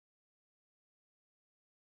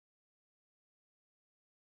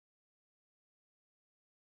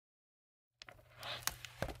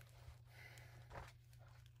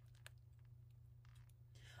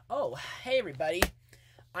Oh, hey everybody.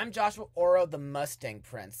 I'm Joshua Orro, the Mustang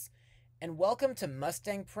Prince, and welcome to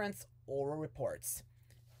Mustang Prince Orro Reports.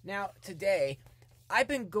 Now, today, I've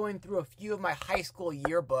been going through a few of my high school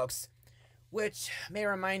yearbooks, which may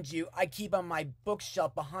remind you I keep on my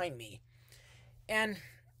bookshelf behind me. And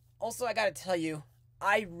also, I gotta tell you,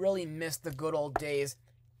 I really miss the good old days,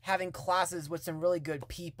 having classes with some really good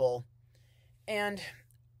people. And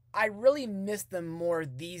I really miss them more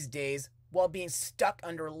these days while being stuck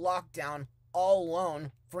under lockdown all alone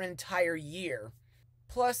for an entire year.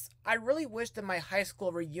 Plus, I really wish that my high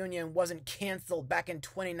school reunion wasn't canceled back in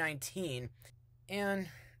 2019, and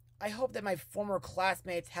I hope that my former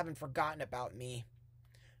classmates haven't forgotten about me.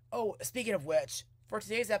 Oh, speaking of which, for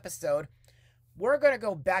today's episode, we're going to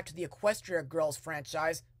go back to the Equestria Girls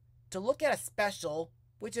franchise to look at a special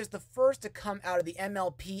which is the first to come out of the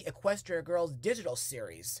MLP Equestria Girls Digital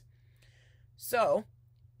Series. So,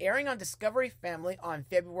 airing on Discovery Family on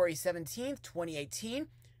February 17th, 2018,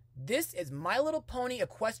 this is My Little Pony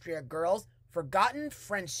Equestria Girls Forgotten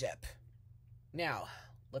Friendship. Now,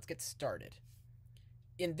 let's get started.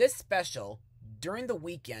 In this special, during the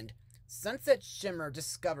weekend, Sunset Shimmer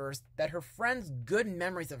discovers that her friend's good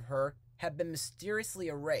memories of her have been mysteriously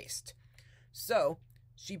erased. So,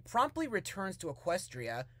 she promptly returns to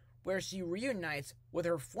Equestria, where she reunites with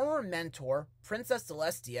her former mentor, Princess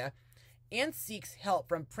Celestia, and seeks help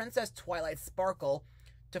from Princess Twilight Sparkle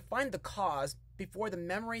to find the cause before the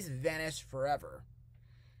memories vanish forever.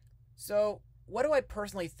 So, what do I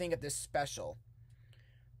personally think of this special?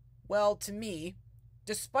 Well, to me,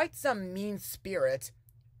 despite some mean spirit,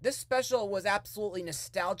 this special was absolutely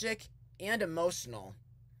nostalgic and emotional.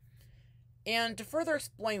 And to further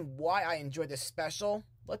explain why I enjoyed this special,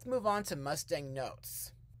 let's move on to Mustang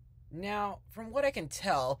notes. Now, from what I can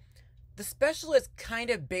tell, the special is kind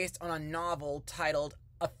of based on a novel titled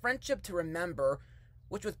A Friendship to Remember,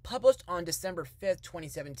 which was published on December 5th,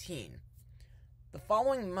 2017. The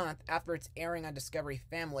following month after its airing on Discovery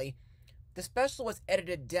Family, the special was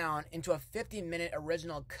edited down into a 50-minute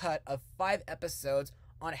original cut of 5 episodes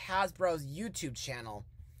on Hasbro's YouTube channel.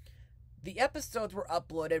 The episodes were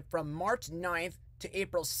uploaded from March 9th to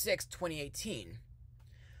April 6th, 2018.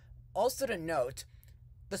 Also to note,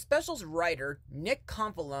 the special's writer, Nick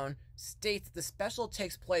Confalone, states the special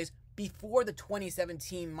takes place before the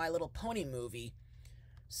 2017 My Little Pony movie.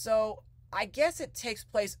 So, I guess it takes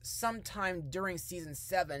place sometime during Season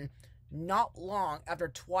 7, not long after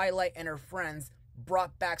Twilight and her friends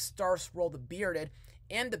brought back Star Swirl the Bearded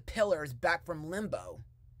and the Pillars back from Limbo.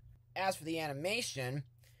 As for the animation,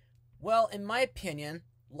 well, in my opinion,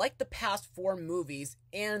 like the past 4 movies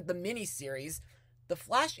and the miniseries, the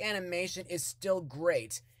Flash animation is still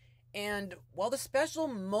great, and while the special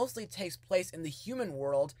mostly takes place in the human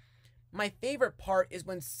world, my favorite part is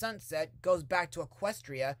when Sunset goes back to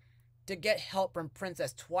Equestria to get help from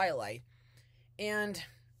Princess Twilight, and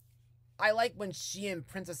I like when she and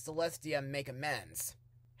Princess Celestia make amends.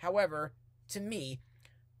 However, to me,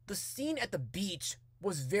 the scene at the beach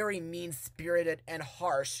was very mean-spirited and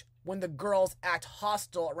harsh when the girls act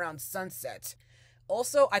hostile around Sunset.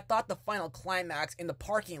 Also, I thought the final climax in the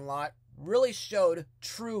parking lot really showed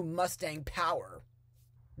true Mustang power.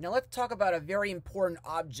 Now let's talk about a very important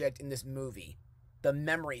object in this movie, the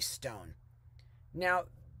Memory Stone. Now,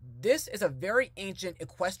 this is a very ancient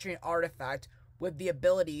equestrian artifact with the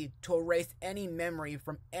ability to erase any memory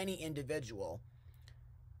from any individual.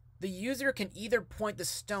 The user can either point the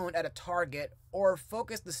stone at a target or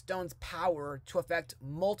focus the stone's power to affect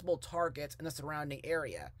multiple targets in the surrounding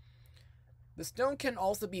area. The stone can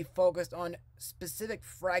also be focused on specific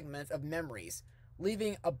fragments of memories,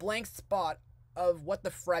 leaving a blank spot of what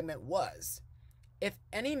the fragment was. If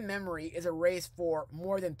any memory is erased for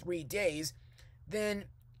more than 3 days, then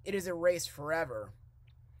it is erased forever.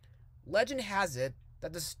 Legend has it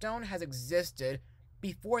that the stone has existed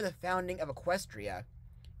before the founding of Equestria.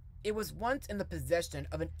 It was once in the possession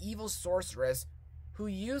of an evil sorceress who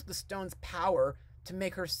used the stone's power to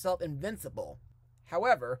make herself invincible.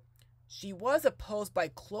 However, she was opposed by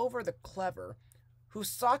Clover the Clever, who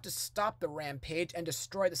sought to stop the rampage and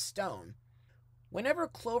destroy the stone. Whenever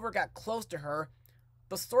Clover got close to her,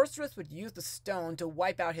 the sorceress would use the stone to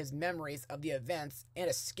wipe out his memories of the events and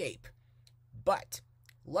escape. But,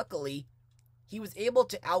 luckily, he was able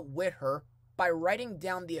to outwit her by writing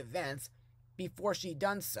down the events before she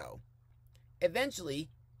done so. Eventually,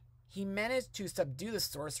 he managed to subdue the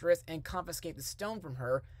sorceress and confiscate the stone from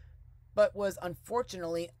her, but was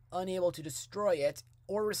unfortunately unable to destroy it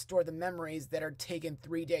or restore the memories that are taken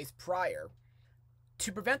 3 days prior.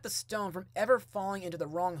 To prevent the stone from ever falling into the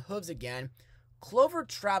wrong hooves again, Clover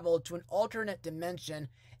traveled to an alternate dimension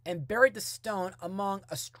and buried the stone among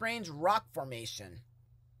a strange rock formation.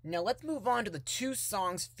 Now let's move on to the two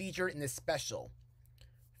songs featured in this special.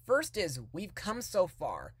 First is We've Come So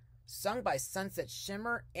Far, sung by Sunset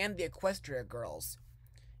Shimmer and the Equestria Girls.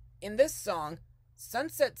 In this song,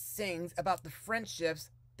 Sunset sings about the friendships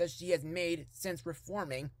that she has made since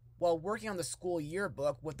reforming while working on the school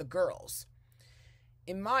yearbook with the girls.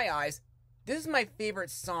 In my eyes, this is my favorite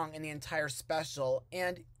song in the entire special,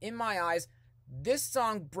 and in my eyes, this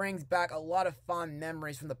song brings back a lot of fond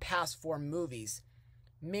memories from the past 4 movies,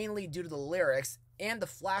 mainly due to the lyrics and the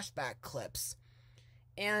flashback clips.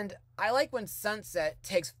 And I like when Sunset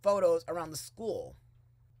takes photos around the school.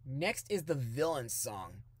 Next is the villain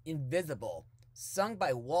song, Invisible, sung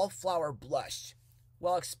by Wallflower Blush,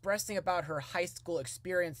 while expressing about her high school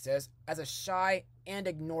experiences as a shy and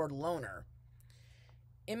ignored loner.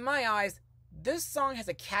 In my eyes, this song has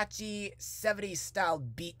a catchy 70s style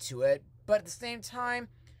beat to it, but at the same time,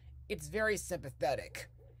 it's very sympathetic.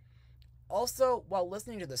 Also, while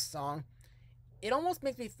listening to this song, it almost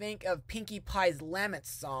makes me think of Pinkie Pie's Lammet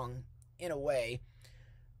song, in a way.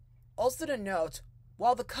 Also to note,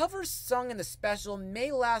 while the covers sung in the special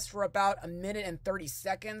may last for about 1 minute and 30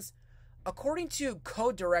 seconds, according to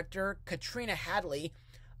co-director Katrina Hadley,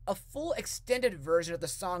 a full extended version of the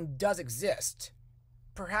song does exist.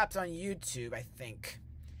 Perhaps on YouTube, I think.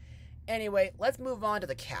 Anyway, let's move on to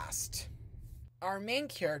the cast. Our main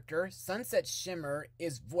character, Sunset Shimmer,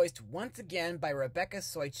 is voiced once again by Rebecca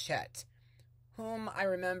Soichet, whom I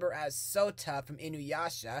remember as Sota from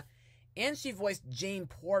Inuyasha, and she voiced Jane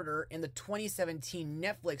Porter in the 2017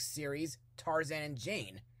 Netflix series Tarzan and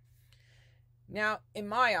Jane. Now, in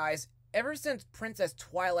my eyes, ever since Princess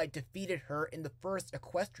Twilight defeated her in the first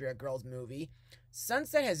Equestria Girls movie,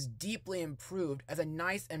 Sunset has deeply improved as a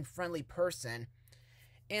nice and friendly person,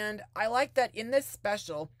 and I like that in this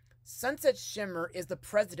special, Sunset Shimmer is the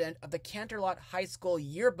president of the Canterlot High School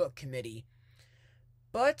Yearbook Committee.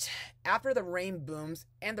 But after the rain booms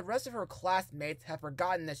and the rest of her classmates have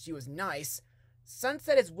forgotten that she was nice,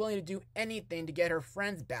 Sunset is willing to do anything to get her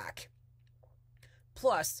friends back.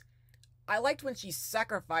 Plus, I liked when she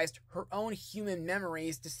sacrificed her own human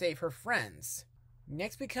memories to save her friends.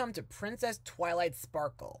 Next we come to Princess Twilight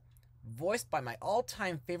Sparkle, voiced by my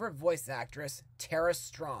all-time favorite voice actress, Tara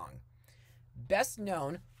Strong. Best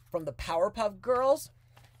known from the Powerpuff Girls,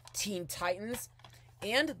 Teen Titans,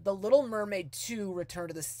 and The Little Mermaid 2: Return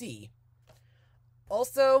to the Sea.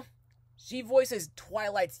 Also, she voices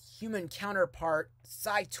Twilight's human counterpart,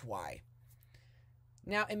 Sci-Twi.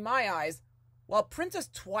 Now, in my eyes, while Princess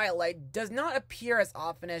Twilight does not appear as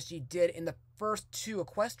often as she did in the first 2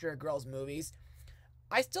 Equestria Girls movies,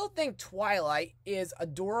 I still think Twilight is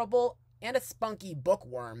adorable and a spunky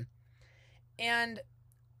bookworm. And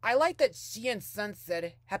I like that she and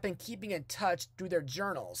Sunset have been keeping in touch through their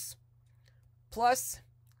journals. Plus,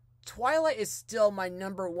 Twilight is still my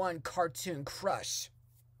 #1 cartoon crush.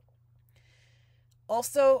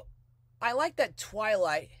 Also, I like that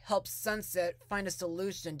Twilight helps Sunset find a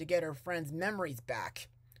solution to get her friend's memories back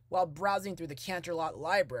while browsing through the Canterlot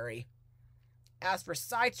library. As for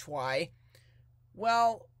Sci-Twi,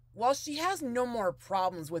 well, while she has no more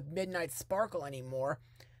problems with Midnight Sparkle anymore,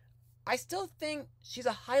 I still think she's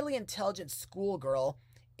a highly intelligent schoolgirl,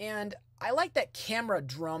 and I like that camera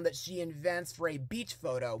drone that she invents for a beach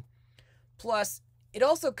photo. Plus, it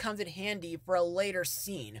also comes in handy for a later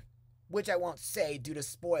scene, which I won't say due to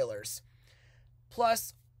spoilers.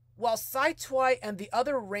 Plus, while Sci-Twi and the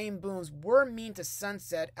other Rainbooms were mean to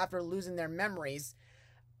Sunset after losing their memories,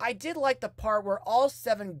 I did like the part where all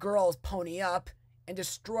 7 girls pony up and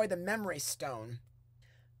destroy the memory stone.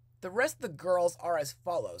 The rest of the girls are as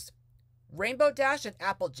follows: Rainbow Dash and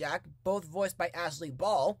Applejack, both voiced by Ashley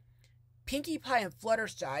Ball, Pinkie Pie and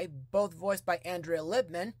Fluttershy, both voiced by Andrea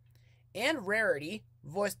Libman, and Rarity,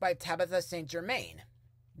 voiced by Tabitha St. Germain.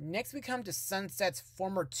 Next we come to Sunset's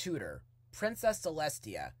former tutor, Princess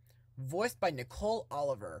Celestia, voiced by Nicole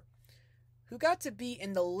Oliver, who got to be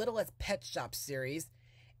in the Littlest Pet Shop series,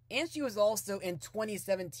 and she was also in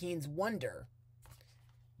 2017's Wonder.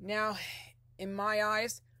 Now, in my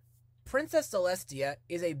eyes, Princess Celestia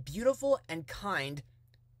is a beautiful and kind,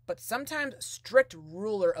 but sometimes strict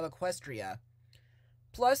ruler of Equestria.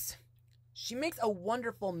 Plus, she makes a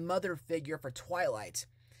wonderful mother figure for Twilight,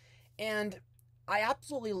 and I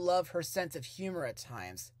absolutely love her sense of humor at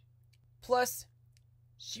times. Plus,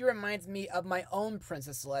 she reminds me of my own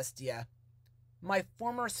Princess Celestia, my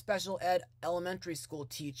former special ed elementary school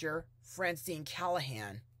teacher, Francine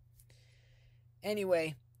Callahan.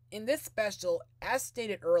 Anyway, in this special, as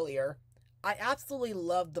stated earlier, I absolutely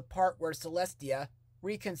loved the part where Celestia,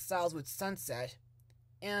 reconciles with Sunset,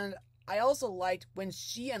 and I also liked when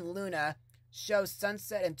she and Luna show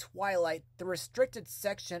Sunset and Twilight the restricted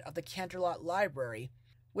section of the Canterlot Library,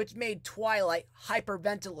 which made Twilight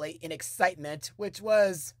hyperventilate in excitement, which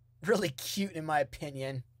was really cute in my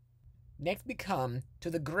opinion. Next we come to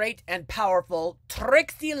the great and powerful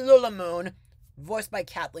Trixie Lulamoon, voiced by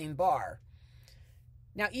Kathleen Barr.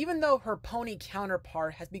 Now, even though her pony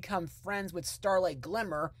counterpart has become friends with Starlight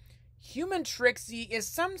Glimmer, human Trixie is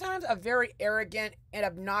sometimes a very arrogant and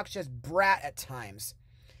obnoxious brat at times.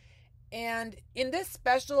 And in this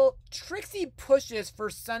special, Trixie pushes for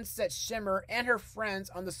Sunset Shimmer and her friends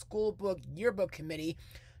on the school book yearbook committee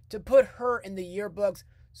to put her in the yearbook's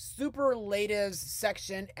superlatives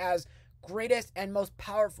section as greatest and most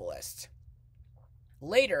powerfulest.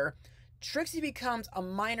 Later, Trixie becomes a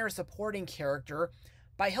minor supporting character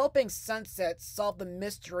by helping Sunset solve the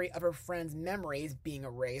mystery of her friend's memories being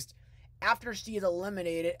erased after she is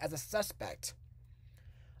eliminated as a suspect.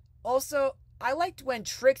 Also, I liked when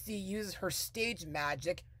Trixie uses her stage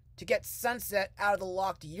magic to get Sunset out of the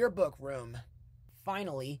locked yearbook room.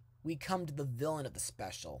 Finally, we come to the villain of the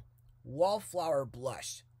special, Wallflower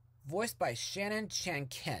Blush, voiced by Shannon Chan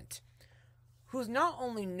Kent, who's not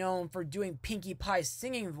only known for doing Pinkie Pie's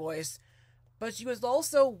singing voice, but she was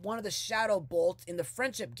also one of the Shadow Bolts in the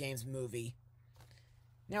Friendship Games movie.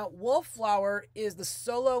 Now, Wallflower is the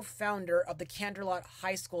solo founder of the Canterlot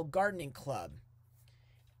High School Gardening Club.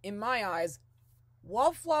 In my eyes,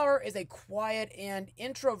 Wallflower is a quiet and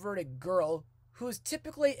introverted girl who is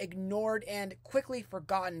typically ignored and quickly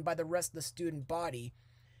forgotten by the rest of the student body,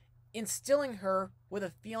 instilling her with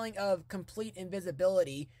a feeling of complete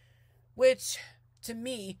invisibility, which, to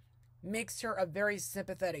me, makes her a very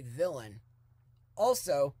sympathetic villain.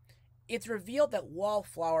 Also, it's revealed that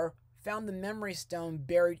Wallflower found the Memory Stone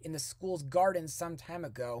buried in the school's garden some time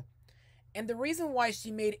ago, and the reason why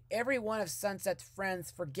she made every one of Sunset's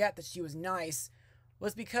friends forget that she was nice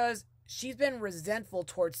was because she's been resentful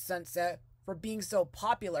towards Sunset for being so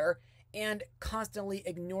popular and constantly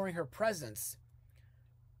ignoring her presence.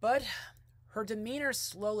 But her demeanor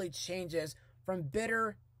slowly changes from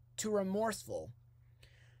bitter to remorseful.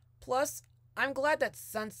 Plus, I'm glad that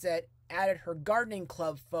Sunset added her gardening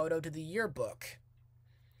club photo to the yearbook.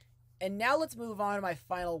 And now let's move on to my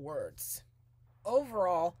final words.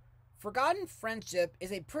 Overall, Forgotten Friendship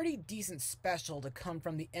is a pretty decent special to come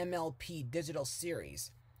from the MLP Digital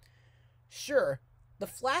Series. Sure, the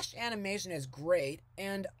Flash animation is great,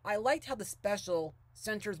 and I liked how the special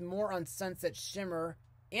centers more on Sunset Shimmer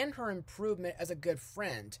and her improvement as a good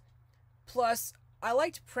friend. Plus, I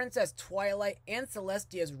liked Princess Twilight and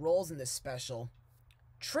Celestia's roles in this special.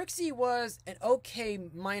 Trixie was an okay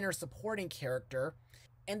minor supporting character,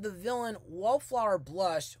 and the villain Wallflower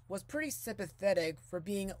Blush was pretty sympathetic for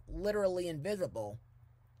being literally invisible.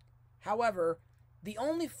 However, the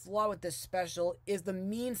only flaw with this special is the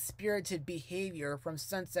mean-spirited behavior from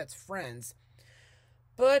Sunset's friends.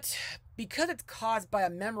 But because it's caused by a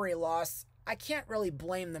memory loss, I can't really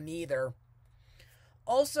blame them either.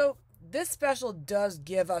 Also, this special does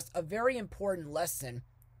give us a very important lesson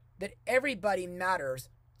that everybody matters,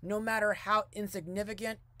 no matter how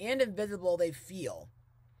insignificant and invisible they feel.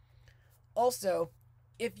 Also,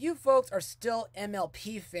 if you folks are still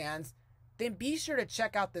MLP fans, then be sure to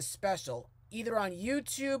check out this special, either on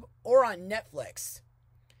YouTube or on Netflix.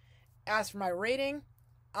 As for my rating,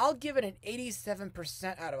 I'll give it an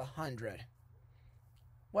 87% out of 100.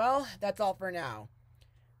 Well, that's all for now.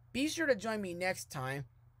 Be sure to join me next time,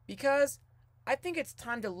 because I think it's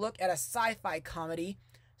time to look at a sci-fi comedy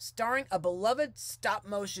starring a beloved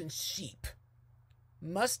stop-motion sheep,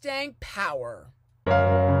 Mustang Power.